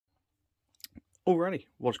Alrighty,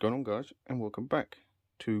 what's going on, guys, and welcome back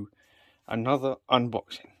to another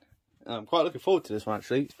unboxing. I'm quite looking forward to this one,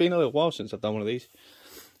 actually. It's been a little while since I've done one of these.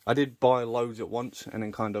 I did buy loads at once and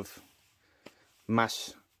then kind of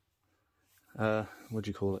mass, what do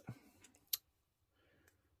you call it?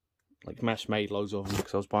 Like mass made loads of them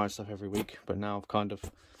because I was buying stuff every week, but now I've kind of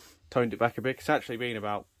toned it back a bit. It's actually been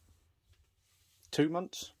about 2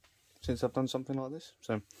 months since I've done something like this,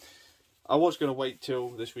 so I was going to wait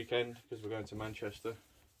till this weekend because we're going to Manchester.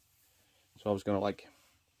 So I was going to like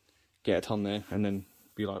get a ton there and then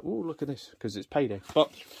be like, oh, look at this, because it's payday.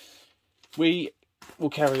 But we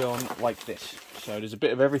will carry on like this. So there's a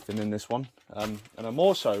bit of everything in this one. And I'm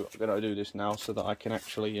also going to do this now so that I can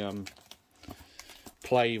actually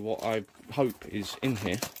play what I hope is in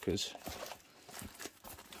here. Because,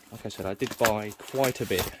 like I said, I did buy quite a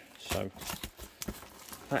bit. So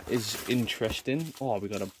that is interesting. Oh, we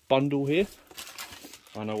got a bundle here.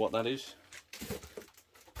 I know what that is.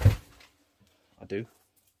 I do.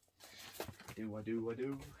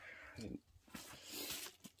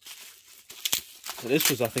 So this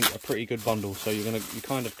was, I think, a pretty good bundle. So you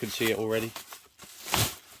kind of could see it already.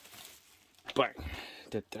 Bang.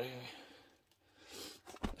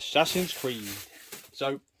 Assassin's Creed.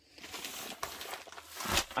 So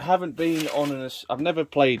I haven't been on I've never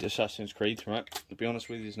played Assassin's Creed, right? To be honest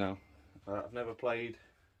with you now, I've never played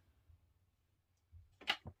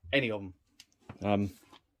any of them.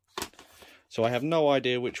 So I have no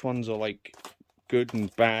idea which ones are like good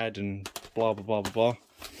and bad and blah blah blah blah blah.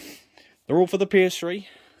 They're all for the PS3,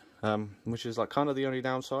 which is like kind of the only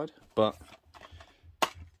downside. But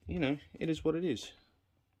you know, it is what it is.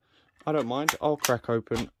 I don't mind. I'll crack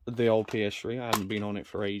open the old PS3. I haven't been on it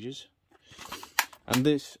for ages. And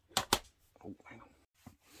this, oh, hang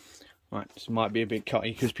on. Right, this might be a bit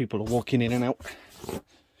cutty because people are walking in and out.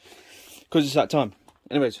 Because it's that time.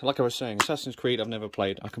 Anyways, like I was saying, Assassin's Creed I've never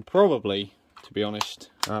played. I can probably, to be honest,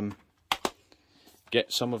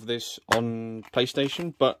 get some of this on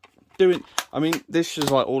PlayStation. But I mean, this is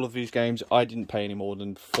like all of these games. I didn't pay any more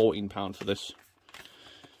than £14 for this.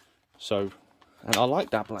 So, and I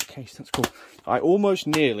like that black case. That's cool. I almost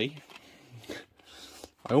nearly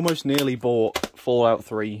bought Fallout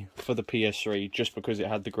 3 for the PS3 just because it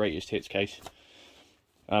had the greatest hits case.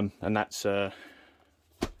 And that's a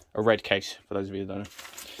red case, for those of you who don't know.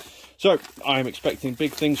 So, I'm expecting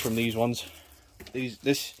big things from these ones.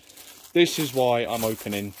 This is why I'm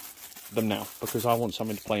opening them now, because I want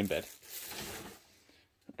something to play in bed.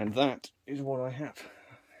 And that is what I have.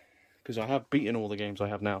 Because I have beaten all the games I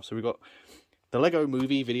have now. So we've got the Lego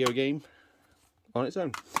Movie video game on its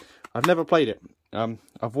own. I've never played it.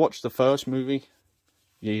 I've watched the first movie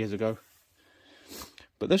years ago,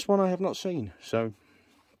 but this one I have not seen, so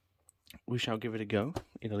we shall give it a go.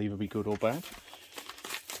 It'll either be good or bad.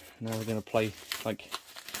 Now we're going to play, like,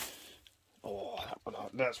 oh,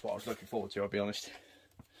 that's what I was looking forward to, I'll be honest.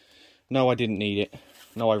 No, I didn't need it.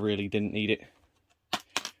 No, I really didn't need it,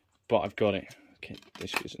 but I've got it. Okay,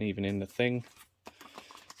 this isn't even in the thing.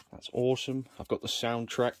 That's awesome. I've got the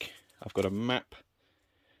soundtrack. I've got a map.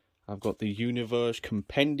 I've got the Universe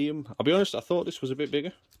Compendium. I'll be honest, I thought this was a bit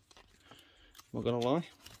bigger. Not gonna lie.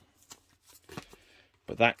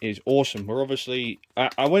 But that is awesome. We're obviously...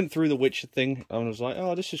 I went through the Witcher thing and I was like,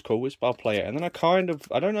 oh, this is cool. I'll play it. And then I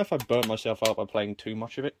don't know if I burnt myself out by playing too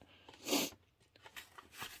much of it.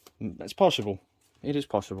 It's possible. It is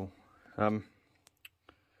possible. But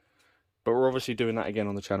we're obviously doing that again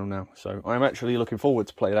on the channel now. So I'm actually looking forward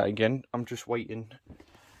to play that again. I'm just waiting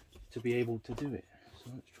to be able to do it. So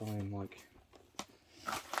let's try and like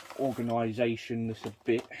organisation this a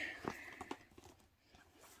bit.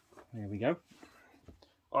 There we go.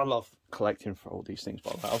 I love collecting for all these things,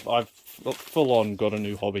 by the way. I've full on got a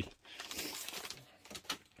new hobby.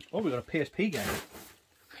 Oh, we got a PSP game.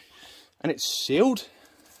 And it's sealed.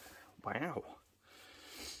 Wow.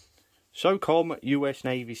 SOCOM US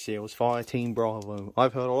Navy SEALs Fire Team Bravo.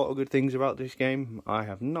 I've heard a lot of good things about this game. I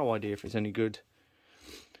have no idea if it's any good.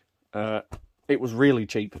 It was really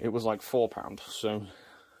cheap. It was like £4, so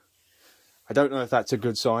I don't know if that's a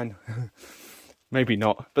good sign. Maybe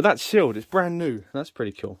not. But that's sealed. It's brand new. That's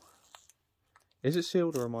pretty cool. Is it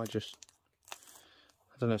sealed or am I just...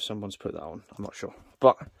 I don't know if someone's put that on. I'm not sure.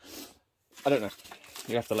 But I don't know.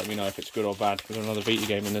 You have to let me know if it's good or bad. We've got another Vita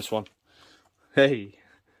game in this one. Hey.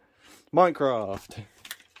 Minecraft.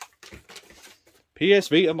 PS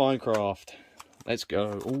Vita Minecraft. Let's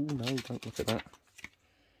go. Oh, no, don't look at that.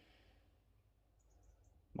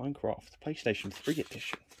 Minecraft. PlayStation 3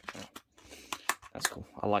 edition. Oh, that's cool.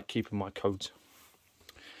 I like keeping my codes.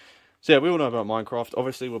 So yeah, we all know about Minecraft.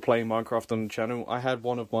 Obviously, we're playing Minecraft on the channel. I had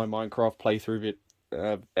one of my Minecraft playthrough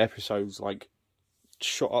episodes like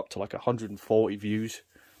shot up to like 140 views,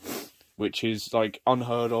 which is like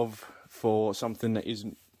unheard of for something that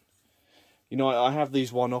isn't. You know, I have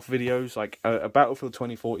these one-off videos, like a Battlefield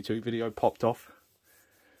 2042 video popped off,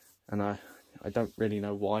 and I don't really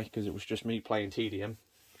know why, because it was just me playing TDM.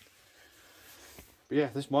 But yeah,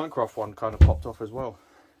 this Minecraft one kind of popped off as well.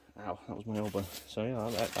 Ow, that was my elbow. So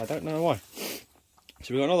yeah, I don't know why.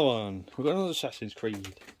 So we got another one. We got another Assassin's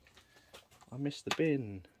Creed. I missed the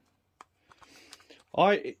bin.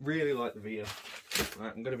 I really like the Vita.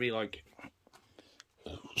 I'm going to be like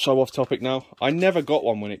so off topic now. I never got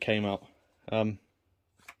one when it came out. And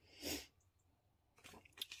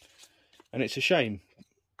it's a shame,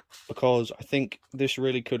 because I think this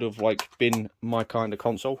really could have like been my kind of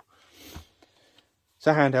console. It's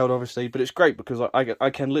a handheld, obviously, but it's great because I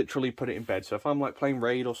can literally put it in bed. So if I'm like playing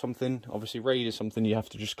Raid or something, obviously Raid is something you have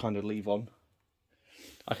to just kind of leave on.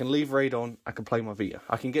 I can leave Raid on, I can play my Vita.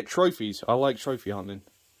 I can get trophies. I like trophy hunting.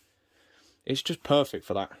 It's just perfect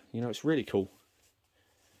for that. You know, it's really cool.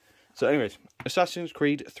 So anyways, Assassin's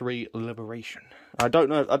Creed 3 Liberation. I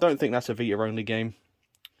don't think that's a Vita only game.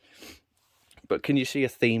 But can you see a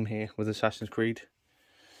theme here with Assassin's Creed?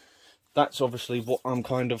 That's obviously what I'm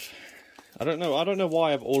kind of... I don't know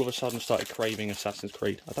why I've all of a sudden started craving Assassin's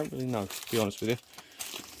Creed. I don't really know, to be honest with you.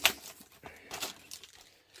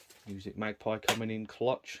 Music Magpie coming in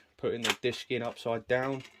clutch, putting the disc in upside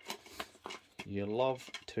down. You love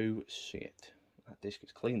to see it. That disc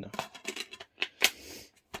is clean though.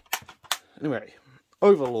 Anyway,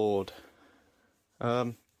 Overlord.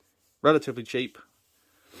 Relatively cheap.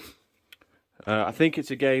 I think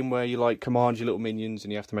it's a game where you like command your little minions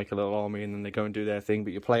and you have to make a little army and then they go and do their thing,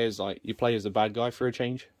 but you play as the bad guy for a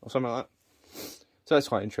change or something like that. So that's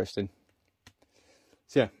quite interesting.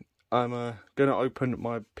 So yeah, I'm gonna open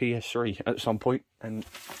my PS3 at some point and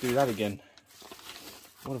do that again.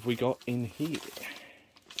 What have we got in here?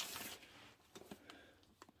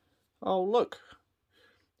 Oh look,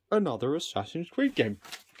 another Assassin's Creed game.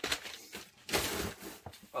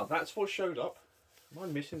 Oh, that's what showed up. Am I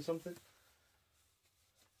missing something?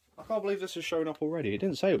 I can't believe this has shown up already. It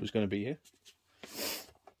didn't say it was going to be here.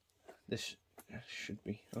 This should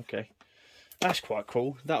be okay. That's quite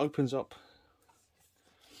cool. That opens up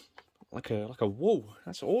like a wall.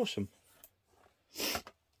 That's awesome.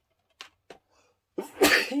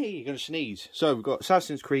 Hey, you're gonna sneeze. So we've got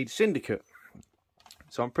Assassin's Creed Syndicate.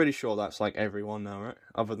 So I'm pretty sure that's like everyone now, right?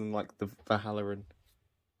 Other than like the Valhalla and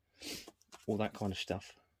all that kind of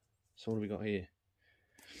stuff. So what do we got here?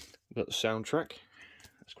 We've got the soundtrack.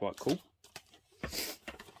 That's quite cool.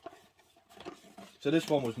 So this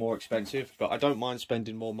one was more expensive, but I don't mind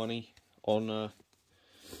spending more money on...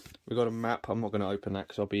 We've got a map. I'm not going to open that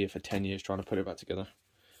because I'll be here for 10 years trying to put it back together.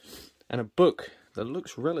 And a book that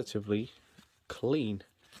looks relatively clean.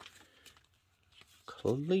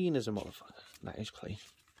 Clean as a motherfucker. That is clean.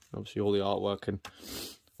 Obviously all the artwork and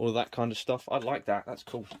all of that kind of stuff. I like that. That's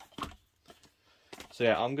cool. So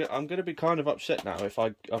yeah, I'm gonna be kind of upset now if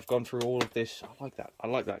I've gone through all of this. I like that. I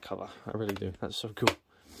like that cover. I really do. That's so cool.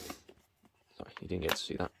 Sorry, you didn't get to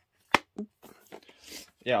see that.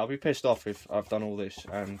 Yeah, I'll be pissed off if I've done all this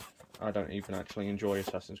and I don't even actually enjoy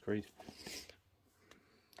Assassin's Creed.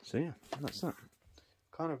 So yeah, that's that.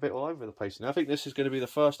 Kind of a bit all over the place. And I think this is going to be the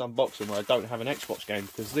first unboxing where I don't have an Xbox game,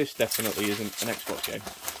 because this definitely isn't an Xbox game.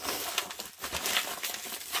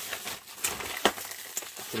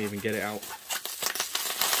 Couldn't even get it out.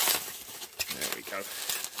 There we go.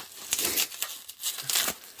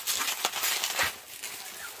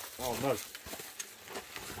 Oh no.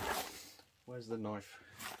 Where's the knife?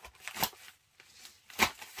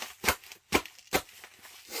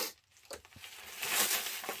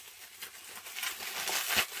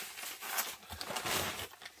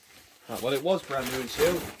 Right, well, it was brand new and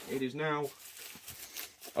sealed. It is now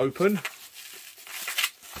open.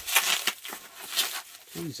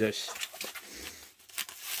 Jesus.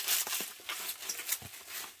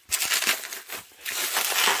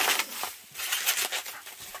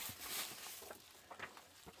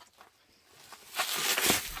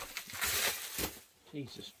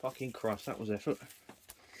 Jesus fucking Christ, that was effort.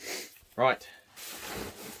 Right.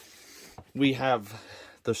 We have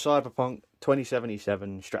the Cyberpunk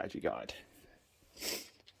 2077 strategy guide.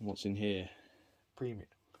 What's in here? Premium.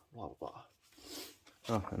 Blah, blah, blah.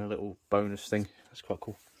 Oh, and a little bonus thing. That's quite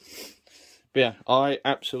cool. But yeah, I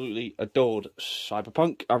absolutely adored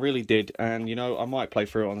Cyberpunk. I really did. And, you know, I might play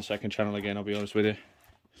through it on the second channel again, I'll be honest with you.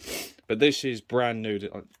 But this is brand new.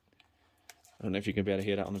 I don't know if you can be able to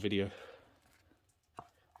hear that on the video.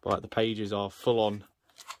 But the pages are full on.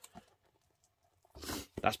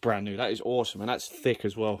 That's brand new. That is awesome. And that's thick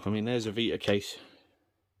as well. I mean, there's a Vita case.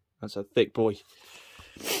 That's a thick boy.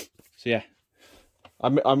 So yeah,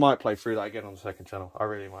 I might play through that again on the second channel. I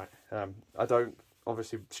really might. I don't,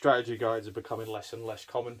 obviously strategy guides are becoming less and less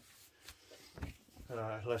common,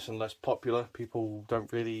 less and less popular. People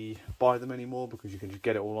don't really buy them anymore because you can just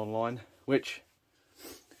get it all online, which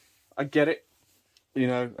I get it, you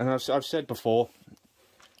know. And I've said before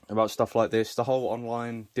about stuff like this, the whole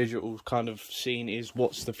online digital kind of scene is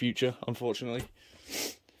what's the future, unfortunately.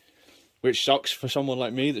 Which sucks for someone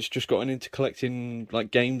like me that's just gotten into collecting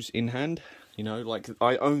like games in hand. You know, like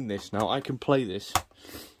I own this now, I can play this.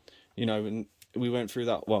 You know, and we went through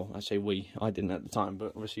that, well, I say I didn't at the time,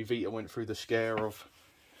 but obviously Vita went through the scare of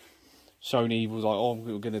Sony was like, oh,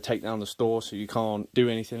 we're going to take down the store so you can't do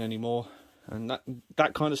anything anymore. And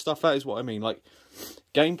that kind of stuff, that is what I mean. Like,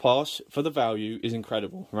 Game Pass, for the value, is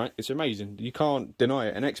incredible, right? It's amazing. You can't deny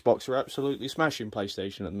it. And Xbox are absolutely smashing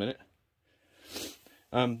PlayStation at the minute.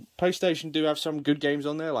 PlayStation do have some good games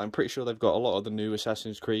on there. Like, I'm pretty sure they've got a lot of the new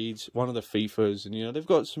Assassin's Creeds, one of the FIFAs, and, you know, they've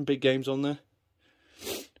got some big games on there.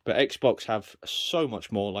 But Xbox have so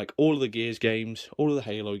much more, like all of the Gears games, all of the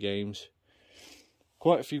Halo games,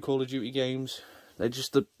 quite a few Call of Duty games. They're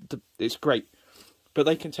just, it's great. But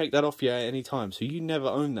they can take that off you at any time, so you never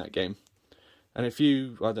own that game. And if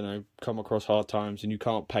you, I don't know, come across hard times and you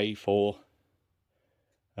can't pay for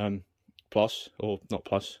Plus, or not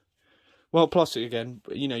Plus, well, Plus again,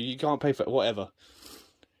 but you know, you can't pay for whatever,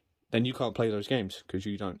 then you can't play those games because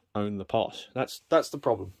you don't own the pass. That's the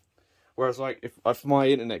problem. Whereas, like, if my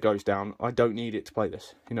internet goes down, I don't need it to play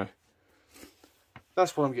this, you know.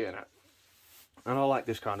 That's what I'm getting at. And I like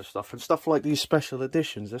this kind of stuff. And stuff like these special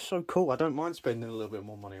editions, they're so cool. I don't mind spending a little bit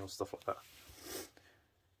more money on stuff like that.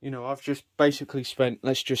 You know, I've just basically spent,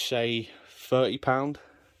 let's just say, £30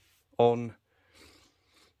 on,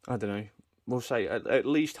 I don't know, we'll say at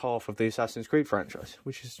least half of the Assassin's Creed franchise.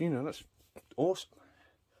 Which is, you know, that's awesome.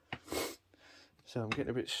 So I'm getting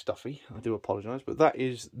a bit stuffy. I do apologise, but that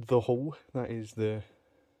is the haul. That is the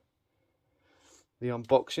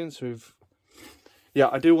unboxing. So yeah,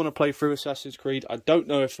 I do want to play through Assassin's Creed. I don't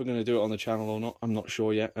know if we're going to do it on the channel or not. I'm not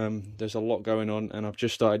sure yet. There's a lot going on, and I've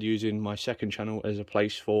just started using my second channel as a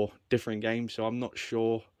place for different games. So I'm not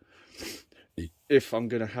sure if I'm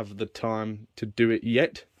going to have the time to do it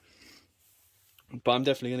yet. But I'm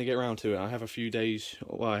definitely going to get around to it. I have a few days.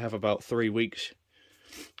 Well, I have about 3 weeks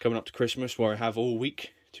coming up to Christmas where I have all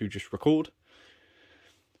week to just record.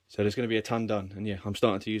 So there's going to be a ton done. And yeah, I'm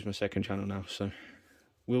starting to use my second channel now. So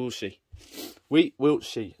we will see. We will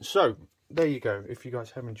see. So there you go. If you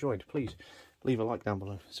guys have enjoyed, please leave a like down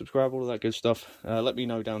below. Subscribe, all of that good stuff. Let me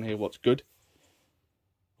know down here what's good.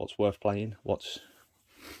 What's worth playing.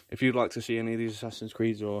 If you'd like to see any of these Assassin's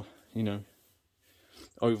Creeds or, you know,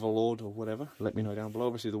 Overlord or whatever, let me know down below.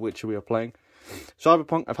 Obviously, The Witcher we are playing.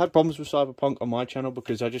 Cyberpunk, I've had problems with Cyberpunk on my channel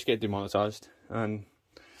because I just get demonetized, and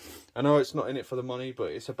I know it's not in it for the money,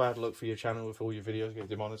 but it's a bad look for your channel if all your videos get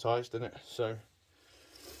demonetized, isn't it? So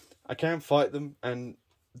I can fight them, and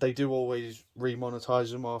they do always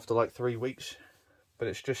remonetize them after like 3 weeks, but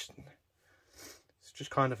it's just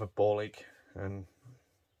kind of a ball ache, and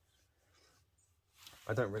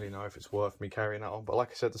I don't really know if it's worth me carrying that on. But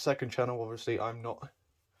like I said, the second channel, obviously I'm not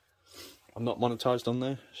monetized on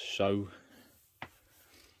there, so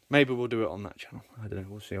maybe we'll do it on that channel. I don't know,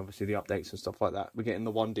 we'll see. Obviously the updates and stuff like that. We're getting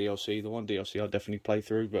the one DLC. The one DLC I'll definitely play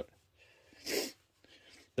through, but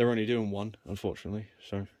they're only doing one, unfortunately.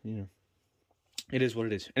 So, you know, it is what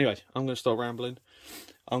it is. Anyways, I'm going to start rambling.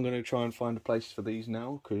 I'm going to try and find a place for these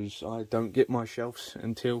now, because I don't get my shelves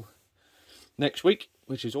until next week,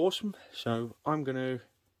 which is awesome. So I'm going to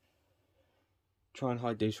try and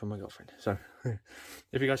hide these from my girlfriend. So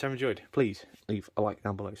if you guys have enjoyed, please leave a like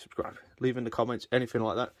down below, subscribe, leave in the comments, anything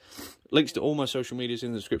like that. Links to all my social medias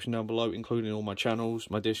in the description down below, including all my channels,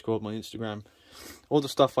 my Discord, my Instagram, all the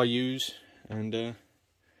stuff I use. And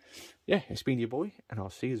yeah, it's been your boy, and I'll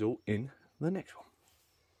see you all in the next one.